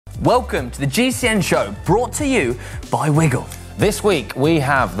Welcome to the GCN Show, brought to you by Wiggle. This week we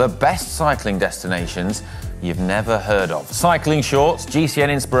have the best cycling destinations you've never heard of. Cycling shorts,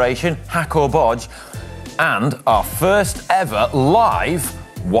 GCN Inspiration, Hack or Bodge, and our first ever live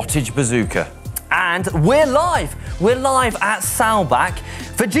wattage bazooka. And we're live. We're live at Saalbach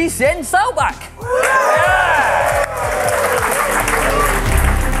for GCN Saalbach. Yeah!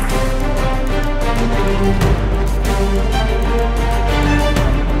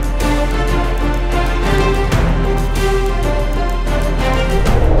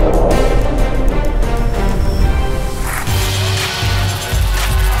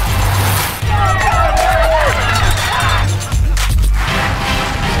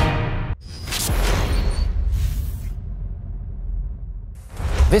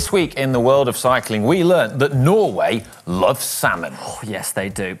 This week in the world of cycling, we learnt that Norway loves salmon. Oh, yes, they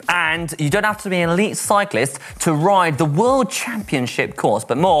do. And you don't have to be an elite cyclist to ride the World Championship course,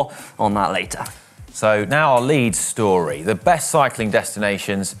 but more on that later. So now our lead story, the best cycling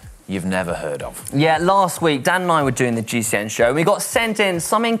destinations you've never heard of. Yeah, last week, Dan and I were doing the GCN show, and we got sent in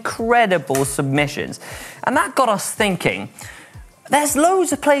some incredible submissions. And that got us thinking, there's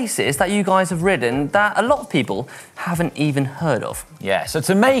loads of places that you guys have ridden that a lot of people haven't even heard of. Yeah, so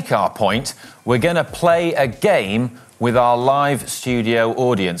to make our point, we're going to play a game with our live studio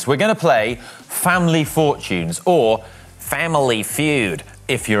audience. We're going to play Family Fortunes, or Family Feud,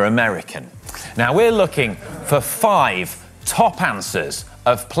 if you're American. Now, we're looking for 5 top answers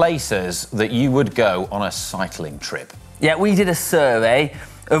of places that you would go on a cycling trip. Yeah, we did a survey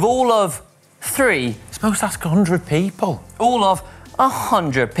of all of 3... You're supposed to ask 100 people. All of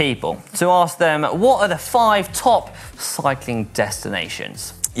 100 people to ask them what are the 5 top cycling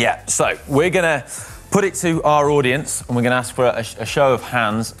destinations. Yeah, so we're going to put it to our audience and we're going to ask for a show of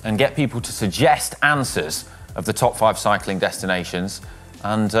hands and get people to suggest answers of the top 5 cycling destinations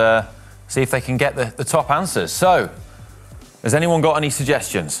and see if they can get the top answers. So, has anyone got any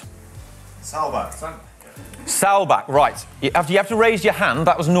suggestions? Saalbach. Saalbach, right. You have to raise your hand.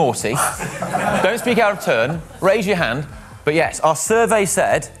 That was naughty. Don't speak out of turn. Raise your hand. But yes, our survey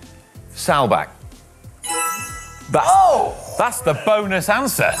said Saalbach. That's the bonus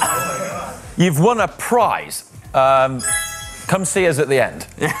answer. You've won a prize. Come see us at the end.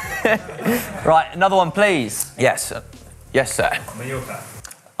 Right, another one, please. Yes. Yes, sir. Mallorca.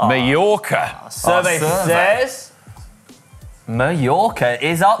 Mallorca. Survey says Mallorca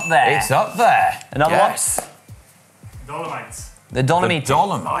is up there. It's up there. Another one? Dolomites. The Dolomites. The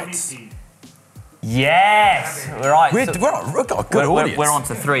Dolomites. Yes. Right. We've got a good audience. We're on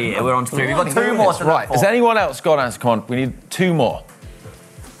to 3 here. We're on to 3. We've got 2 more to right. Has anyone else got an answer? Come on, we need 2 more.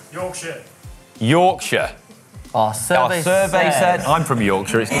 Yorkshire. Yorkshire. Our survey said I'm from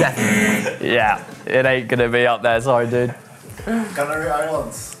Yorkshire. It's definitely. Yeah, it ain't gonna be up there. Sorry, dude. Canary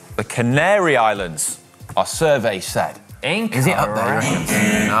Islands. The Canary Islands. Our survey said. Incorrect. Is it up there?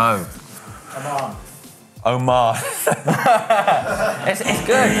 No. Oman. It's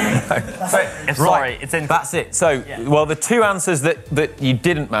good. Sorry, it's in. That's it. So, well, the 2 answers that you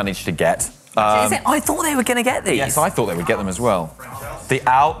didn't manage to get. Is it? I thought they were going to get these. Yes, I thought they would get them as well. The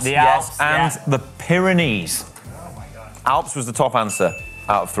Alps, and the Pyrenees. Oh my God. Alps was the top answer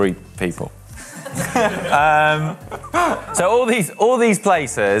out of 3 people. So all these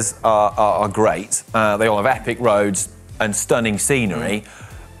places are great. They all have epic roads and stunning scenery.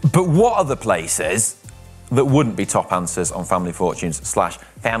 But what are the places that wouldn't be top answers on Family Fortunes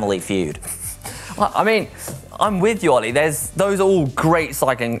 / Family Feud? Well, I mean, I'm with you, Ollie. Those are all great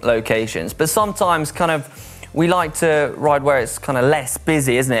cycling locations, but sometimes kind of we like to ride where it's kind of less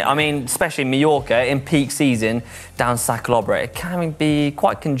busy, isn't it? I mean, especially Mallorca in peak season down Saalbach, it can be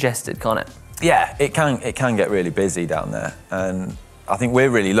quite congested, can't it? Yeah, it can get really busy down there, and I think we're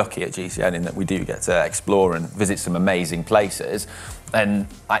really lucky at GCN in that we do get to explore and visit some amazing places. And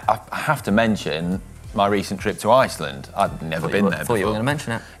I have to mention my recent trip to Iceland. I'd never been there before. I thought you were going to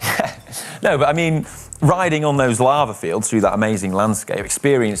mention it. No, but I mean, riding on those lava fields through that amazing landscape,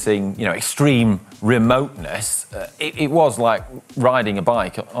 experiencing, extreme remoteness, it was like riding a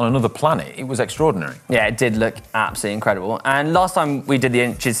bike on another planet. It was extraordinary. Yeah, it did look absolutely incredible. And last time we did the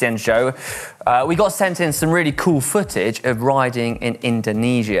GCN show, we got sent in some really cool footage of riding in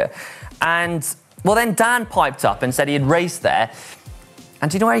Indonesia. And, well, then Dan piped up and said he had raced there.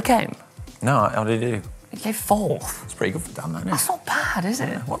 And do you know where he came? No, how did he do? He came 4th. It's pretty good for Dan, that, isn't it? That's not bad, is it?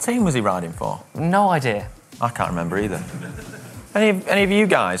 Yeah. What team was he riding for? No idea. I can't remember either. Any of you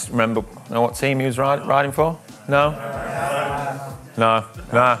guys know what team he was riding for? No? No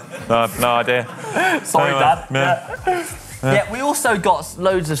idea. Sorry, anyway, Dad. Yeah. Yeah, we also got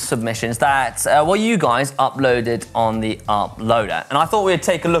loads of submissions that, you guys uploaded on the uploader. And I thought we'd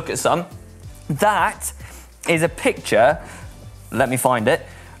take a look at some. That is a picture, let me find it.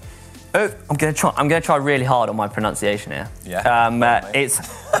 Oh, I'm gonna try really hard on my pronunciation here. Yeah. It's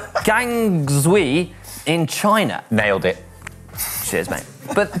Guangzhou in China. Nailed it. Cheers, mate.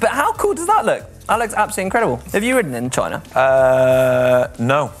 But how cool does that look? That looks absolutely incredible. Have you ridden in China?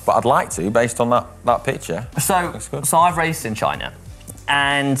 No, but I'd like to, based on that picture. So I've raced in China,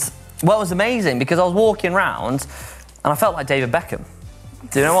 and it was amazing because I was walking around, and I felt like David Beckham.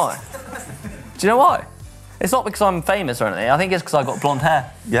 Do you know why? Do you know why? It's not because I'm famous or anything. I think it's because I've got blonde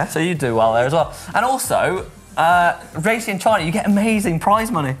hair. Yeah. So you do well there as well. And also, racing in China, you get amazing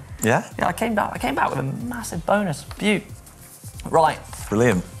prize money. Yeah? Yeah, I came back with a massive bonus. Beaut. Right.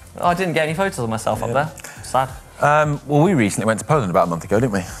 Brilliant. I didn't get any photos of myself up there. Sad. Well, we recently went to Poland about a month ago,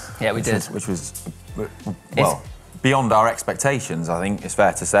 didn't we? Yeah, we did. Which was beyond our expectations, I think it's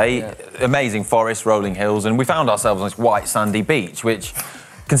fair to say. Yeah. Amazing forest, rolling hills, and we found ourselves on this white sandy beach, which,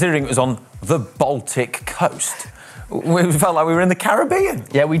 considering it was on the Baltic coast, we felt like we were in the Caribbean.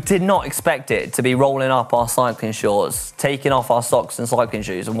 Yeah, we did not expect it to be rolling up our cycling shorts, taking off our socks and cycling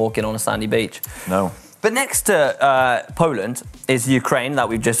shoes and walking on a sandy beach. No. But next to Poland is Ukraine, that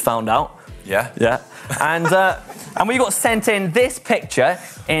we've just found out. Yeah? Yeah. And we got sent in this picture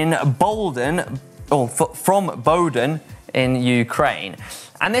in from Bodge in Ukraine.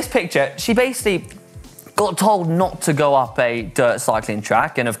 And this picture, she basically got told not to go up a dirt cycling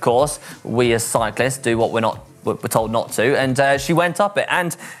track. And of course, we as cyclists do what we're told not to. And she went up it.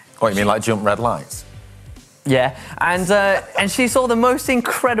 And What, you mean like jump red lights? yeah, and she saw the most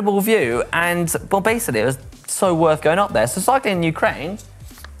incredible view, and basically it was so worth going up there. So cycling in Ukraine,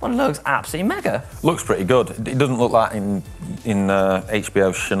 it looks absolutely mega. Looks pretty good. It doesn't look like in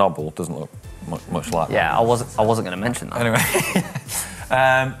HBO Chernobyl. Doesn't look much like that. Yeah, I wasn't going to mention that. Anyway,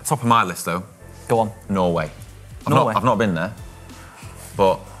 top of my list though. Go on. Norway. Norway. I've not been there,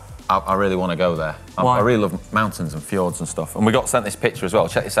 but I really want to go there. Why? I really love mountains and fjords and stuff. And we got sent this picture as well.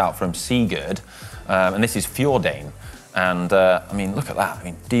 Check this out from Sigurd. And this is Fjordane. And I mean, look at that. I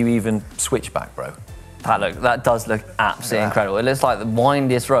mean, do you even switch back, bro? That does look absolutely incredible. It looks like the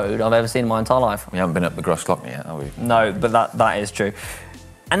windiest road I've ever seen in my entire life. We haven't been up the Grossglockner yet, have we? No, but that is true.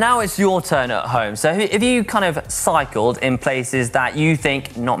 And now it's your turn at home. So have you kind of cycled in places that you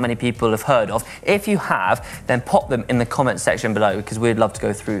think not many people have heard of? If you have, then pop them in the comment section below because we'd love to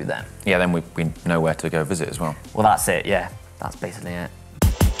go through them. Yeah, then we know where to go visit as well. Well, that's it, yeah. That's basically it.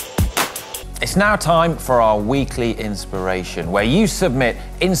 It's now time for our weekly inspiration, where you submit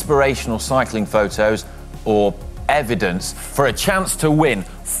inspirational cycling photos or evidence for a chance to win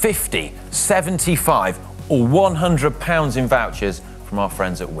 50, 75 or £100 in vouchers from our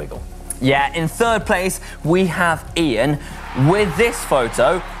friends at Wiggle. Yeah, in third place, we have Ian with this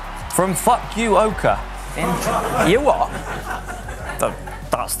photo from Fukuoka. You what?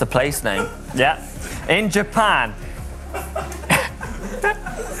 That's the place name. Yeah. In Japan.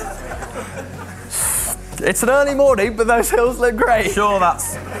 It's an early morning, but those hills look great.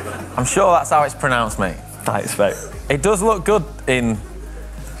 I'm sure that's how it's pronounced, mate. Thanks, mate. It does look good in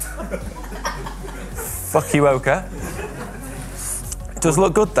Fukuoka. It does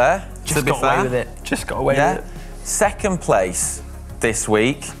look good there, to be fair. Away with it. Just got away with it. Second place this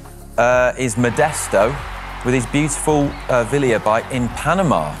week is Modesto with his beautiful Villa bike in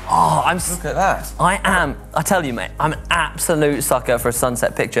Panama. Oh, Look at that. I tell you, mate, I'm an absolute sucker for a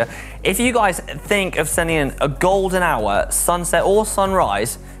sunset picture. If you guys think of sending in a golden hour, sunset or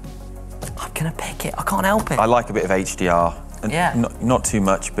sunrise, I'm gonna pick it. I can't help it. I like a bit of HDR. And Yeah. Not too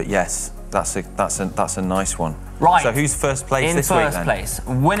much, but yes, that's a nice one. Right. So who's first place this week then? In first place,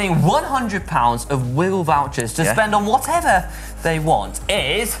 winning £100 of Wiggle vouchers to spend on whatever they want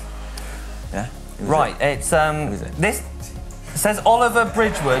is... Yeah. Right, it's it? this says Oliver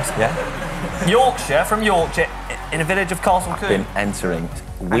Bridgewood, Yorkshire, from Yorkshire, in a village of Castle Coombe. Been entering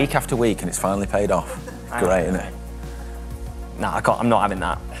week after week and it's finally paid off. Great, isn't it? No, I can't. I'm not having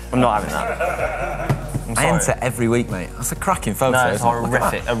that. I'm not having that. I enter every week, mate. That's a cracking photo. No, it's isn't it? Look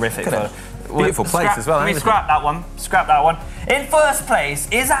at that. horrific Look at photo. it. Beautiful place as well. We scrap that one. Scrap that one. In first place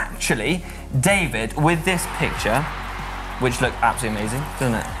is actually David with this picture, which looked absolutely amazing,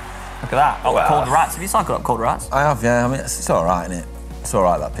 doesn't it? Look at that. Oh, Well, Calder Rats. Have you cycled up Calder Rats? I have, yeah. I mean, it's all right, isn't it? It's all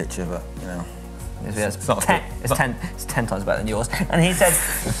right, that picture, but, you know. It's not ten, good. it's 10 times better than yours. And he said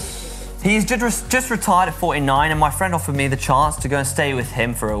he's just retired at 49, and my friend offered me the chance to go and stay with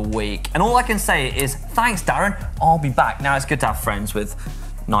him for a week. And all I can say is, thanks, Darren. I'll be back. Now, it's good to have friends with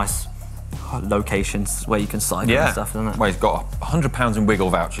nice locations where you can cycle and stuff, isn't it? Well, he's got £100 in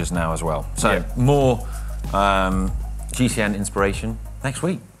Wiggle vouchers now as well. So more GCN GCN Inspiration next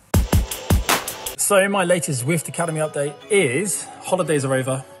week. So my latest Zwift Academy update is holidays are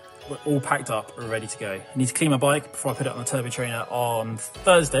over. We're all packed up, we're ready to go. I need to clean my bike before I put it on the turbo trainer on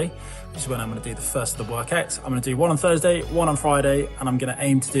Thursday, which is when I'm going to do the first of the workouts. I'm going to do one on Thursday, one on Friday, and I'm going to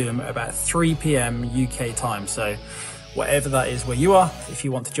aim to do them at about 3 p.m. UK time. So whatever that is where you are, if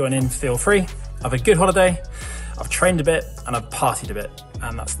you want to join in, feel free. Have a good holiday. I've trained a bit and I've partied a bit,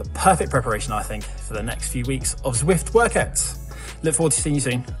 and that's the perfect preparation, I think, for the next few weeks of Zwift workouts. Look forward to seeing you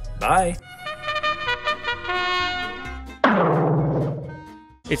soon. Bye.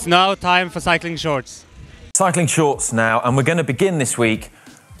 It's now time for cycling shorts. Cycling shorts now, and we're going to begin this week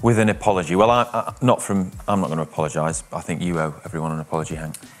with an apology. Well, I'm not going to apologise. I think you owe everyone an apology,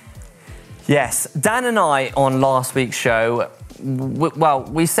 Hank. Yes, Dan and I on last week's show,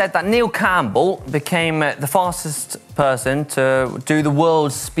 we said that Neil Campbell became the fastest person to do the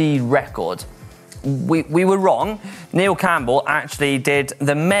world speed record. We were wrong. Neil Campbell actually did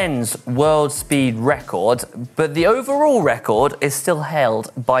the men's world speed record, but the overall record is still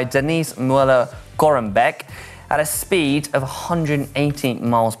held by Denise Muller-Gorenbeck at a speed of 180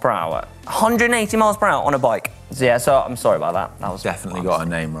 miles per hour. 180 miles per hour on a bike. So, yeah, so I'm sorry about that. That was definitely got her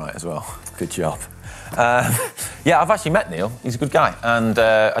name right as well. Good job. Yeah, I've actually met Neil. He's a good guy, and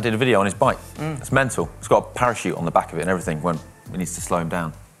I did a video on his bike. It's mental. It's got a parachute on the back of it and everything when he needs to slow him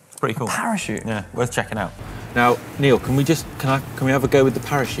down. Pretty cool. Parachute? Yeah, worth checking out. Now, Neil, can we have a go with the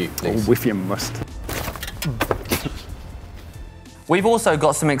parachute, please? Oh, with you must. We've also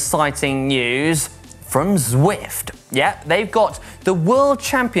got some exciting news from Zwift. Yeah, they've got the World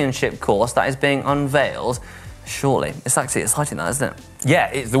Championship course that is being unveiled shortly. It's actually exciting, that, isn't it?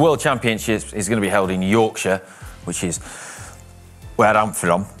 Yeah, the World Championship is going to be held in Yorkshire, which is where I'm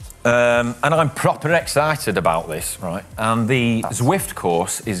from. And I'm proper excited about this, right? And the Zwift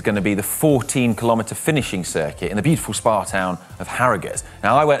course is going to be the 14-kilometre finishing circuit in the beautiful spa town of Harrogate.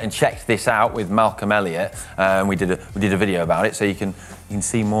 Now, I went and checked this out with Malcolm Elliott, and we did a video about it, so you can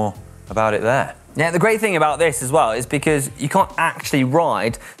see more about it there. Yeah, the great thing about this as well is because you can't actually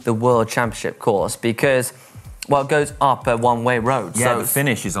ride the World Championship course because, well, it goes up a one-way road. Yeah, so the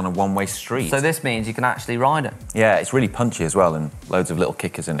finish is on a one-way street. So this means you can actually ride it. Yeah, it's really punchy as well, and loads of little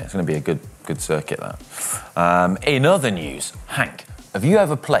kickers in it. It's going to be a good circuit, that. In other news, Hank, have you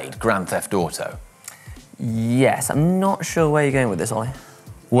ever played Grand Theft Auto? Yes, I'm not sure where you're going with this, Ollie.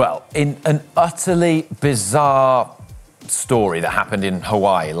 Well, in an utterly bizarre story that happened in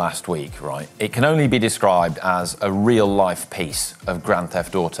Hawaii last week, right? It can only be described as a real-life piece of Grand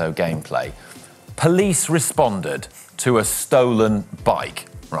Theft Auto gameplay. Police responded to a stolen bike,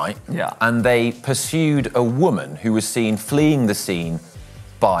 right? Yeah. And they pursued a woman who was seen fleeing the scene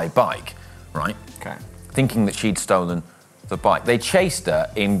by bike, right? Okay. Thinking that she'd stolen the bike. They chased her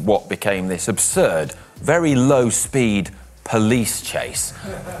in what became this absurd, very low-speed police chase.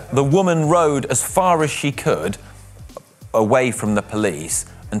 The woman rode as far as she could away from the police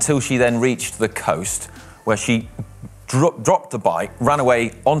until she then reached the coast, where she dropped the bike, ran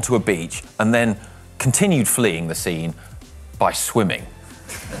away onto a beach, and then continued fleeing the scene by swimming.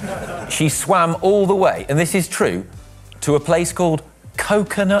 She swam all the way, and this is true, to a place called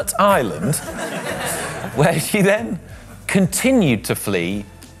Coconut Island, where she then continued to flee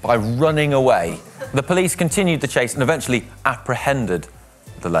by running away. The police continued the chase and eventually apprehended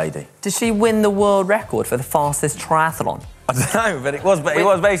the lady. Did she win the world record for the fastest triathlon? I don't know, but it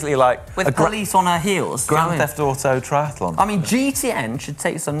was basically like with police on her heels. Grand Theft Auto triathlon. I mean, GCN should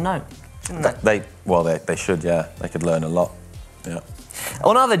take some note, shouldn't they? They should, yeah. They could learn a lot. Yeah.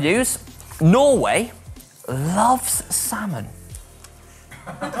 On other news, Norway loves salmon.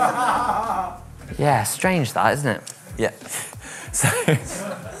 Yeah, strange that, isn't it? Yeah.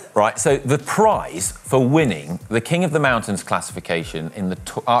 Right, so the prize for winning the King of the Mountains classification in the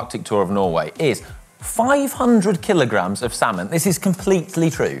Arctic Tour of Norway is 500 kilograms of salmon. This is completely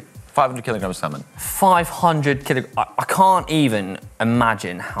true. 500 kilograms of salmon. 500 kilograms. I can't even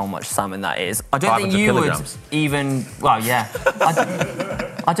imagine how much salmon that is. I don't think you would even... Well, yeah.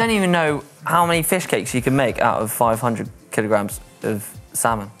 I don't even know how many fish cakes you can make out of 500 kilograms of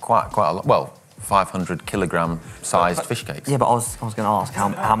salmon. Quite a lot. Well, 500 kilogram sized fish cakes. Yeah, but I was going to ask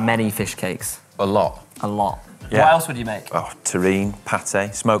how many fish cakes? A lot. A lot. Yeah. What else would you make? Oh, terrine,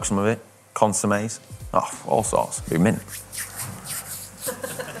 pate, smoke some of it, consommes. Oh, all sorts. Be mint.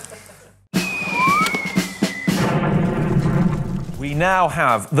 We now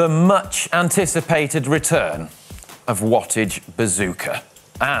have the much anticipated return of Wattage Bazooka.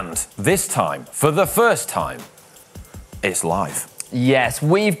 And this time, for the first time, it's live. Yes,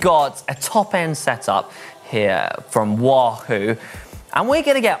 we've got a top-end setup here from Wahoo, and we're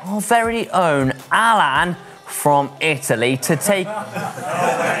going to get our very own Alan from Italy to take...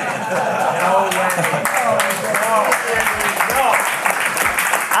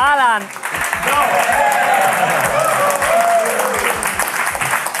 Alan.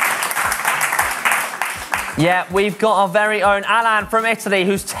 Yeah, we've got our very own Alan from Italy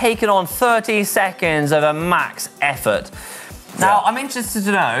who's taken on 30 seconds of a max effort. Now, I'm interested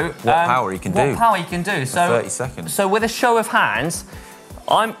to know... What power he can do. What power he can do. So, 30 seconds. So with a show of hands,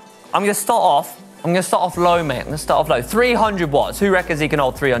 I'm going to start off... I'm going to start off low, mate. I'm going to start off low. 300 watts. Who reckons he can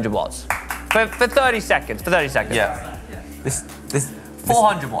hold 300 watts? For 30 seconds. For 30 seconds. Yeah. This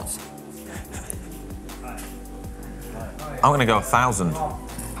 400 watts. I'm going to go 1,000.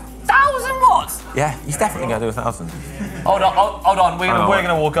 1,000 watts? Yeah, he's definitely going to do 1,000. Hold on. We're going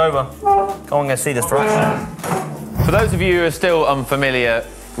to walk over. I'm going to see this for action. For those of you who are still unfamiliar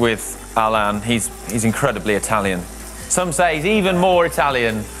with Alan, he's incredibly Italian. Some say he's even more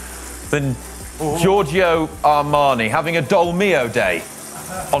Italian than Giorgio Armani having a Dolmio day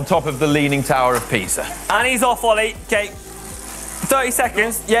on top of the Leaning Tower of Pisa. And he's off, Ollie. Okay. 30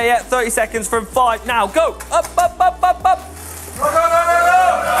 seconds. Yeah, 30 seconds from 5. Now, go. Up. Go, go, go, go,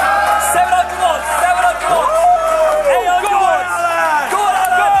 go! 700 watts. 700 watts. 800 watts. Go on,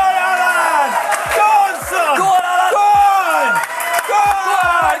 Alan. Go on, son! Go on, Alan. Go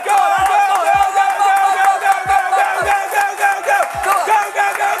on! Go on! Go on! Go!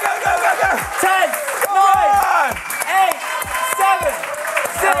 10, 9, 8, 7,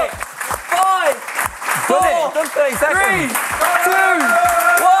 6, 5, 4, 3, 2, 1,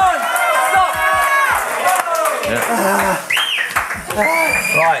 stop!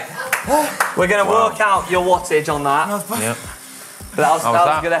 Right, we're going to work out your wattage on that. Yep. That was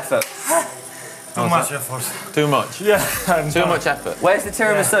a good effort. Too much effort. Too much? Yeah. Too much effort. Where's the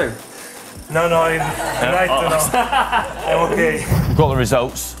tiramisu? No, I'm okay. We've got the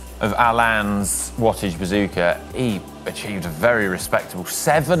results of Alan's wattage bazooka. He achieved a very respectable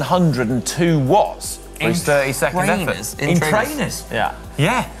 702 watts for his 30-second effort. In trainers? Yeah.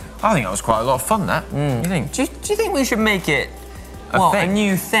 Yeah. I think that was quite a lot of fun, that. You think? Do you think we should make it a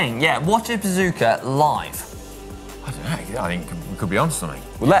new thing? Yeah, wattage bazooka live. I don't know. I think we could be on something.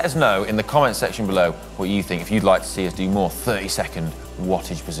 Well, let us know in the comment section below what you think, if you'd like to see us do more 30-second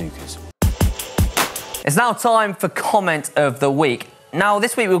wattage bazookas. It's now time for comment of the week. Now,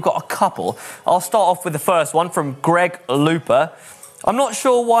 this week we've got a couple. I'll start off with the first one from Greg Looper. I'm not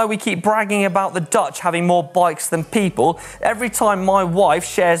sure why we keep bragging about the Dutch having more bikes than people. Every time my wife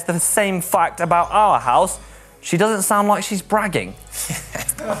shares the same fact about our house, she doesn't sound like she's bragging.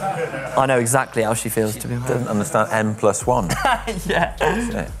 I know exactly how she feels, to be honest. Doesn't understand N+1. Yeah.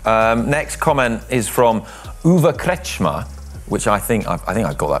 Next comment is from Uwe Kretschmer, which I think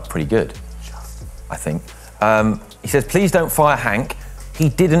I got that pretty good. I think. He says, please don't fire Hank. He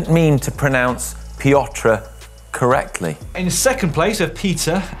didn't mean to pronounce Piotr correctly. In second place of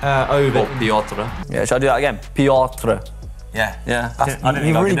Peter over. Piotr. Yeah, should I do that again? Piotr. Yeah.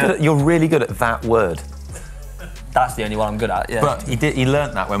 You're really good at that word. That's the only one I'm good at, yeah. But he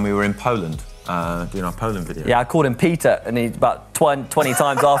learnt that when we were in Poland, doing our Poland video. Yeah, I called him Peter, and he about 20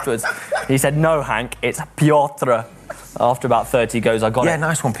 times afterwards, he said, no, Hank, it's Piotr. After about 30 goes, I got it. Yeah,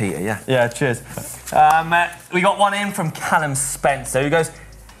 nice one, Peter, yeah. Yeah, cheers. We got one in from Callum Spencer, who goes,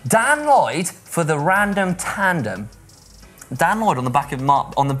 Dan Lloyd for the random tandem. Dan Lloyd on the back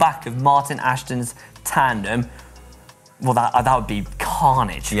of Martin Ashton's tandem. Well, that would be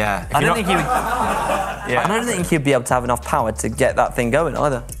carnage. Yeah. I don't think he would. I don't think he'd be able to have enough power to get that thing going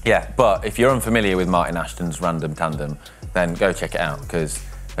either. Yeah, but if you're unfamiliar with Martin Ashton's random tandem, then go check it out, because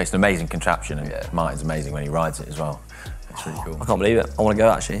it's an amazing contraption, and Martin's amazing when he rides it as well. It's really cool. I can't believe it. I want to go,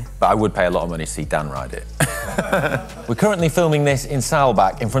 actually. But I would pay a lot of money to see Dan ride it. We're currently filming this in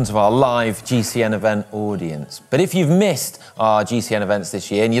Saalbach in front of our live GCN event audience. But if you've missed our GCN events this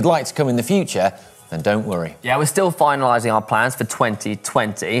year and you'd like to come in the future, then don't worry. Yeah, we're still finalising our plans for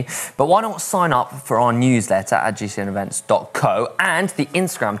 2020, but why not sign up for our newsletter at gcnevents.co and the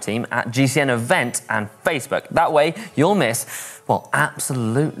Instagram team at GCN Event and Facebook. That way, you'll miss, well,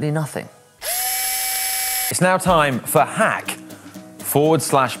 absolutely nothing. It's now time for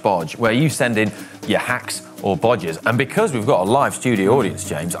hack/bodge, where you send in your hacks or bodges. And because we've got a live studio audience,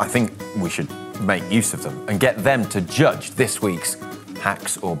 James, I think we should make use of them and get them to judge this week's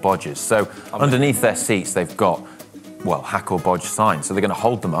hacks or bodges. So underneath their seats, they've got, well, hack or bodge signs. So they're going to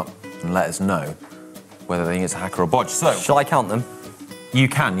hold them up and let us know whether they think it's a hack or a bodge. So, shall I count them? You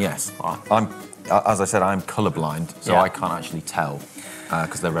can, yes. As I said, I'm colourblind, so I can't actually tell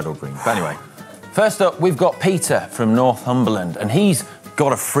because they're red or green. But anyway, first up, we've got Peter from Northumberland, and he's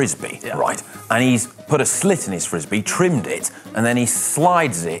got a frisbee, right? And he's put a slit in his frisbee, trimmed it, and then he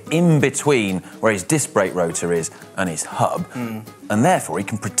slides it in between where his disc brake rotor is and his hub. And therefore, he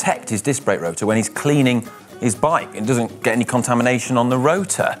can protect his disc brake rotor when he's cleaning his bike. It doesn't get any contamination on the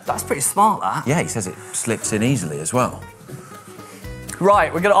rotor. That's pretty smart, that. Yeah, he says it slips in easily as well.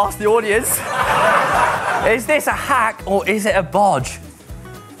 Right, we're going to ask the audience. Is this a hack or is it a bodge?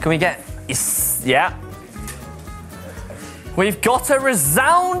 Can we get... Yeah. We've got a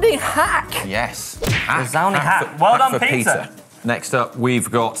resounding hack. Yes. Resounding hack. Well done, Peter. Next up, we've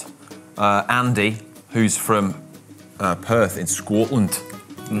got Andy, who's from Perth in Scotland.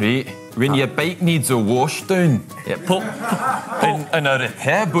 Right. When your bike needs a wash down and a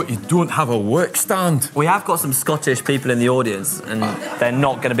repair, but you don't have a work stand. We have got some Scottish people in the audience, and they're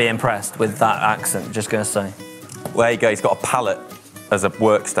not going to be impressed with that accent, just going to say. Well, there you go, he's got a pallet as a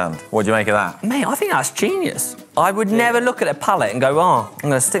work stand. What do you make of that? Mate, I think that's genius. I would never look at a pallet and go, oh, I'm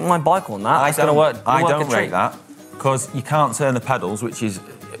going to stick my bike on that. It's going to work. I don't rate that, because you can't turn the pedals, which is...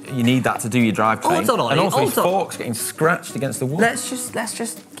 You need that to do your drivetrain. And also his fork's getting scratched against the wall. Let's just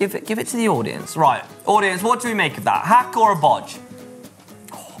give it to the audience. Right, audience, what do we make of that? Hack or a bodge?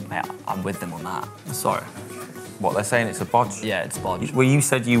 Oh, mate, I'm with them on that. Sorry. What, they're saying it's a bodge? Yeah, it's a bodge. Well, you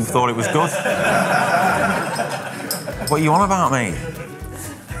said you thought it was good. What are you on about, mate?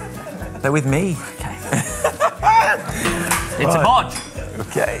 They're with me. Okay. It's a bodge.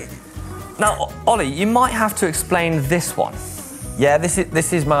 Okay. Now, Ollie, you might have to explain this one. Yeah, this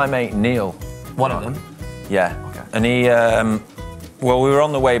is my mate Neil. One of them? Yeah. Okay. And he, well, we were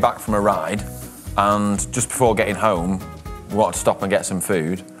on the way back from a ride, and just before getting home, we wanted to stop and get some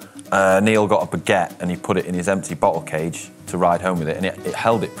food. Neil got a baguette and he put it in his empty bottle cage to ride home with it, and it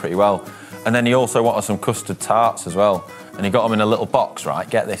held it pretty well. And then he also wanted some custard tarts as well, and he got them in a little box, right?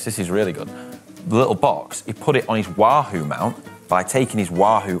 Get this is really good. The little box, he put it on his Wahoo mount by taking his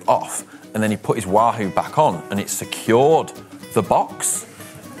Wahoo off, and then he put his Wahoo back on, and it secured the box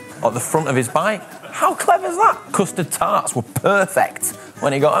at the front of his bike. How clever is that? Custard tarts were perfect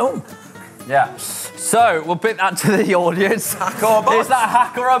when he got home. Yeah. So, we'll put that to the audience. Hack or a bodge? Is that a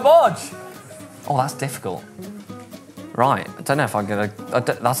hack or a bodge? Oh, that's difficult. Right, I don't know if I'm gonna...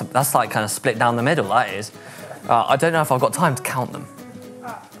 That's like kind of split down the middle, that is. I don't know if I've got time to count them.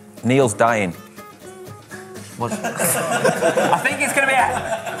 Neil's dying. What? I think it's gonna be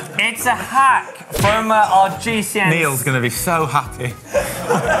It's a hack from our GCN... Neil's gonna be so happy.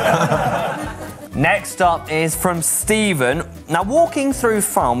 Next up is from Stephen. Now, walking through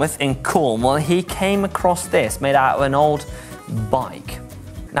Falmouth in Cornwall, he came across this made out of an old bike.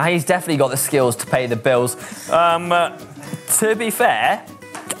 Now, he's definitely got the skills to pay the bills. To be fair,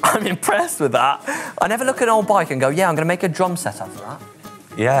 I'm impressed with that. I never look at an old bike and go, yeah, I'm going to make a drum set after that.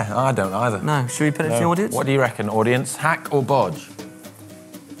 Yeah, I don't either. No, should we put it to the audience? What do you reckon, audience? Hack or bodge?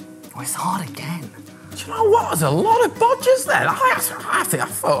 Oh, it's hard again. Do you know what? There's a lot of bodges there. I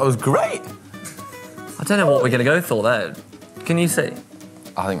thought it was great. I don't know what we're going to go for there. Can you see?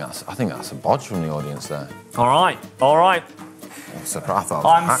 I think that's a bodge from the audience there. All right, all right.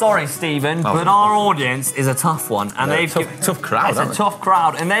 I'm sorry, Stephen, but our audience is a tough one, and they've tough crowd. It's a tough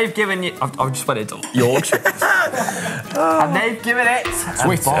crowd, and they've given you. I've just went into Yorkshire, and they've given it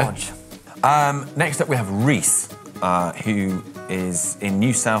a bodge. Next up, we have Reese, who is in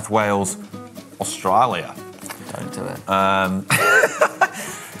New South Wales, Australia. Don't do it.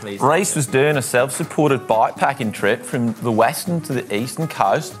 Please. Reese was doing a self-supported bikepacking trip from the western to the eastern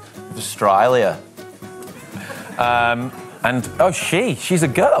coast of Australia. And oh, she's a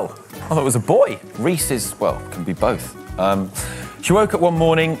girl. I thought it was a boy. Reese is, well, can be both. She woke up one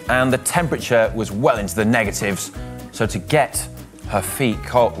morning and the temperature was well into the negatives. So to get her feet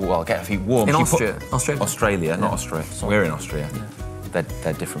cold, well, get her feet warm. In Australia, not Austria. Sorry. We're in Austria. Yeah.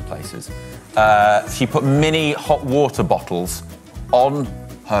 They're different places. She put mini hot water bottles on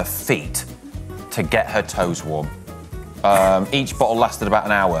her feet to get her toes warm. Each bottle lasted about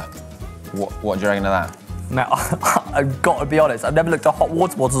an hour. What do you reckon of that? Now, I've got to be honest, I've never looked at hot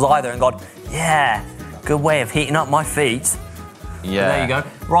water bottles either and gone, yeah, good way of heating up my feet. Yeah. There you go.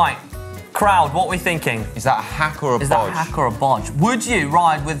 Right, crowd, what are we thinking? Is that a hack or a bodge? Is that a hack or a bodge? Would you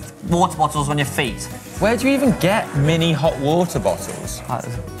ride with water bottles on your feet? Where do you even get mini hot water bottles?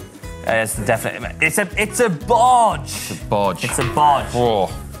 It's definitely, it's a bodge. It's a bodge. It's a bodge. Oh,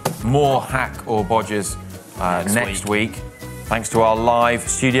 more hack or bodges next week. Thanks to our live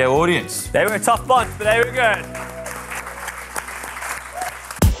studio audience. They were a tough bunch, but they were good.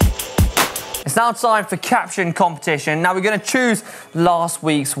 It's now time for caption competition. Now we're going to choose last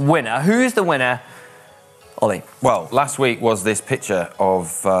week's winner. Who's the winner? Ollie. Well, last week was this picture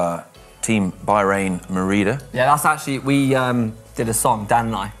of Team Bahrain Merida. Yeah, that's actually, we did a song, Dan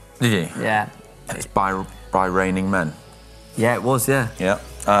and I. Did you? Yeah. It's by Raining Men. Yeah, it was, yeah. Yeah.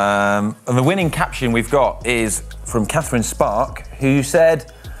 And the winning caption we've got is from Catherine Spark, who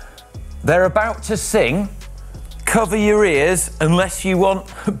said, "They're about to sing, cover your ears unless you want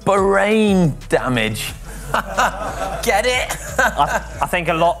brain damage." Get it? I think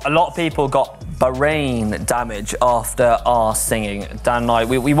a lot of people got brain damage after our singing. Dan and I,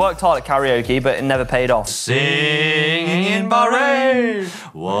 we worked hard at karaoke, but it never paid off. Singing in Bahrain.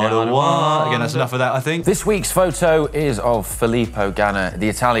 What a one. Again, that's enough of that, I think. This week's photo is of Filippo Ganna, the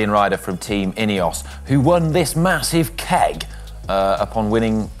Italian rider from Team Ineos, who won this massive keg upon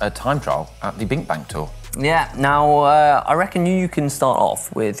winning a time trial at the Bink Bank Tour. Yeah, now I reckon you can start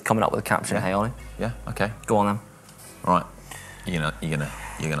off with coming up with a caption, hey Ollie? Yeah, okay. Go on then. Right. You're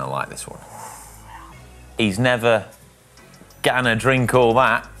gonna like this one. He's never gonna drink all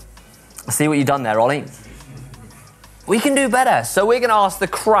that. I see what you've done there, Ollie. We can do better, so we're gonna ask the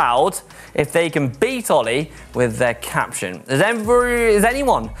crowd if they can beat Ollie with their caption. Has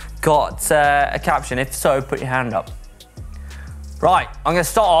anyone got a caption? If so, put your hand up. Right, I'm gonna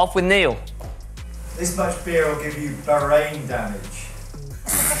start off with Neil. This much beer will give you brain damage.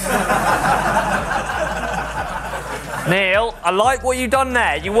 Neil, I like what you've done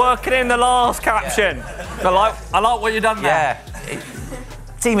there. You're working in the last caption. Yeah. I like what you've done there. Yeah.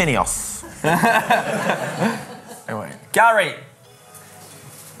 Team Ineos. Anyway, Gary.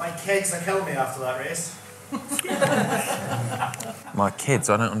 My kids will kill me after that race. My kids,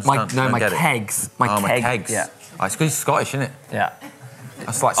 I don't understand. My kegs. My kegs. Yeah. Oh, it's 'cause he's Scottish, isn't it? Yeah.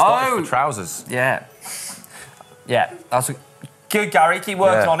 That's like Scottish for trousers. Yeah. Yeah. That's good, Gary. Keep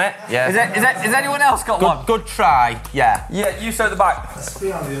working on it. Yeah. Has anyone else got one? Good try. Yeah. Yeah, you sit at the back. Let's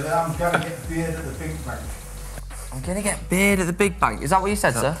be honest, I'm going to get beard at the Bink Bank. I'm going to get beard at the Big Bank. Is that what you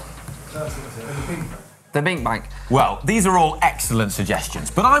said, sir? That's what I said, at the Bink Bank. The Bink Bank. Well, these are all excellent suggestions,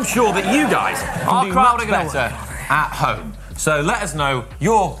 but I'm sure that you guys can do much better at home. So let us know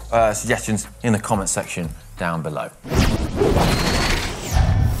your suggestions in the comment section down below.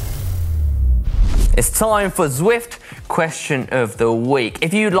 It's time for Zwift Question of the Week.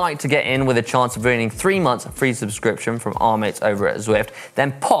 If you'd like to get in with a chance of winning 3 months of free subscription from our mates over at Zwift,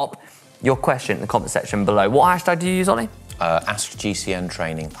 then pop your question in the comment section below. What hashtag do you use, Ollie? Ask GCN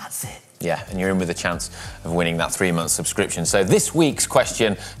Training. That's it. Yeah, and you're in with a chance of winning that 3-month subscription. So this week's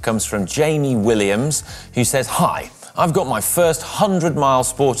question comes from Jamie Williams, who says, "Hi, I've got my first 100-mile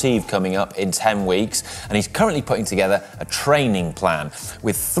sportive coming up in 10 weeks, and he's currently putting together a training plan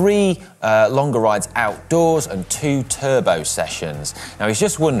with 3 longer rides outdoors and 2 turbo sessions. Now, he's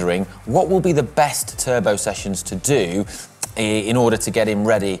just wondering what will be the best turbo sessions to do in order to get him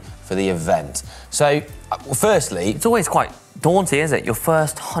ready for the event." So, firstly... It's always quite daunting, isn't it? Your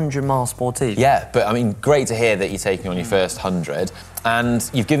first 100-mile sportive. Yeah, but I mean, great to hear that you're taking on your first 100, and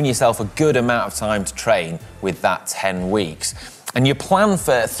you've given yourself a good amount of time to train with that 10 weeks. And your plan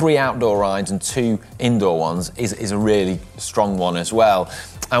for 3 outdoor rides and 2 indoor ones is a really strong one as well.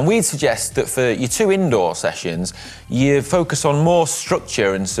 And we'd suggest that for your 2 indoor sessions, you focus on more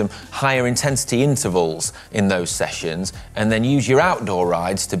structure and some higher intensity intervals in those sessions, and then use your outdoor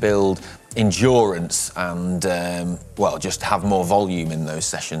rides to build endurance and, well, just have more volume in those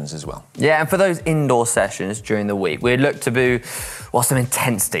sessions as well. Yeah, and for those indoor sessions during the week, we'd look to do, well, some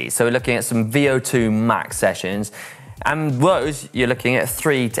intensity. So we're looking at some VO2 max sessions, and those you're looking at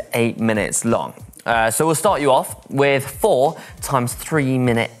 3 to 8 minutes long. So we'll start you off with 4 times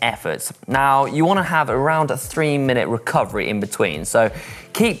 3-minute efforts. Now, you want to have around a 3-minute recovery in between. So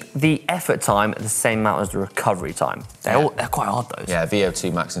keep the effort time at the same amount as the recovery time. They're quite hard, those. Yeah,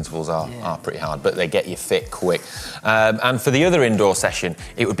 VO2 max intervals are pretty hard, but they get you fit quick. And for the other indoor session,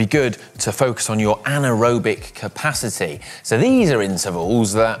 it would be good to focus on your anaerobic capacity. So these are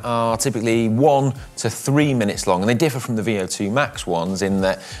intervals that are typically 1 to 3 minutes long, and they differ from the VO2 max ones in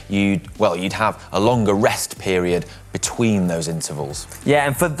that you'd have a longer rest period between those intervals. Yeah,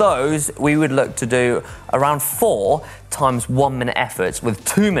 and for those, we would look to do around 4 times 1-minute efforts with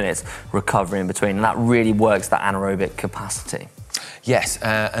 2 minutes recovery in between, and that really works that anaerobic capacity. Yes,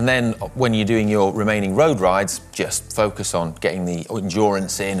 and then when you're doing your remaining road rides, just focus on getting the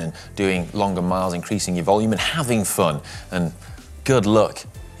endurance in and doing longer miles, increasing your volume and having fun. And good luck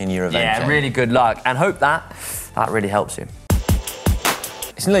in your event. Yeah, really good luck, and hope that really helps you.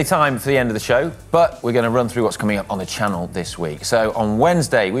 It's nearly time for the end of the show, but we're going to run through what's coming up on the channel this week. So on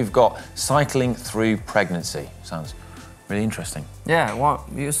Wednesday, we've got Cycling Through Pregnancy. Sounds really interesting. Yeah,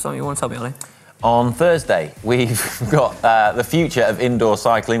 something you want to tell me, Ollie? On Thursday, we've got the future of indoor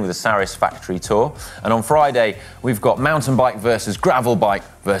cycling with the Saris Factory Tour. And on Friday, we've got mountain bike versus gravel bike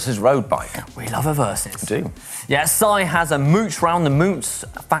versus road bike. We love a versus. We do. Yeah, Cy has a mooch round the Mont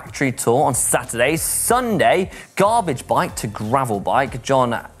Factory Tour on Saturday. Sunday, garbage bike to gravel bike. John,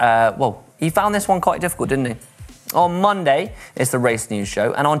 well, he found this one quite difficult, didn't he? On Monday, it's the race news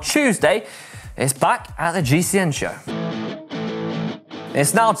show. And on Tuesday, it's back at the GCN Show.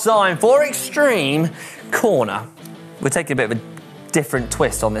 It's now time for Extreme Corner. We're taking a bit of a different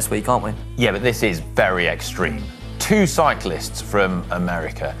twist on this week, aren't we? Yeah, but this is very extreme. Two cyclists from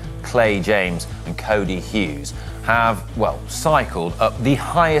America, Clay James and Cody Hughes, have, well, cycled up the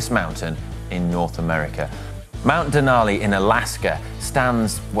highest mountain in North America. Mount Denali in Alaska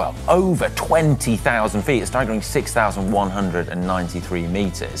stands, well, over 20,000 feet, a staggering 6,193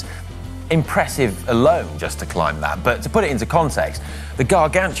 metres. Impressive alone just to climb that, but to put it into context, the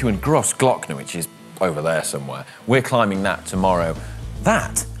gargantuan Gross Glockner, which is over there somewhere, we're climbing that tomorrow.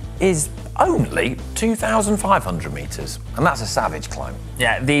 That is only 2,500 metres, and that's a savage climb.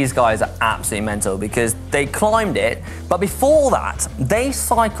 Yeah, these guys are absolutely mental because they climbed it, but before that, they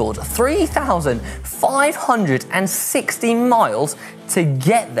cycled 3,560 miles to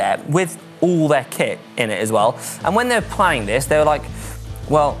get there with all their kit in it as well. And when they were planning this, they were like,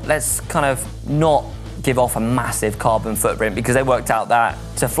 well, let's kind of not give off a massive carbon footprint because they worked out that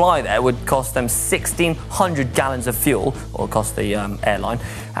to fly there would cost them 1,600 gallons of fuel, or cost the airline.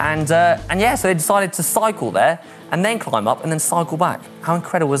 And yeah, so they decided to cycle there and then climb up and then cycle back. How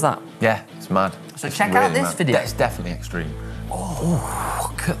incredible was that? Yeah, it's mad. So It's check out really this mad. video. That's definitely extreme. Oh,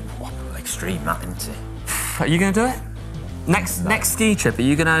 look at what extreme that, isn't it? Are you going to do it? Next ski trip, are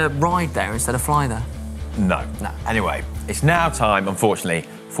you going to ride there instead of fly there? No. Anyway, it's now time, unfortunately,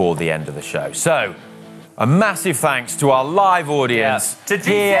 for the end of the show. So, a massive thanks to our live audience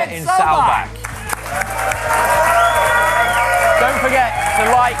here in Saalbach. Don't forget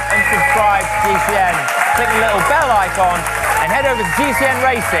to like and subscribe to GCN. Click the little bell icon and head over to GCN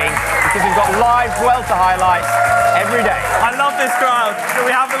Racing because we've got live Vuelta highlights every day. I love this crowd.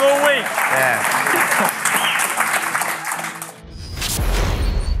 We have them all week. Yeah.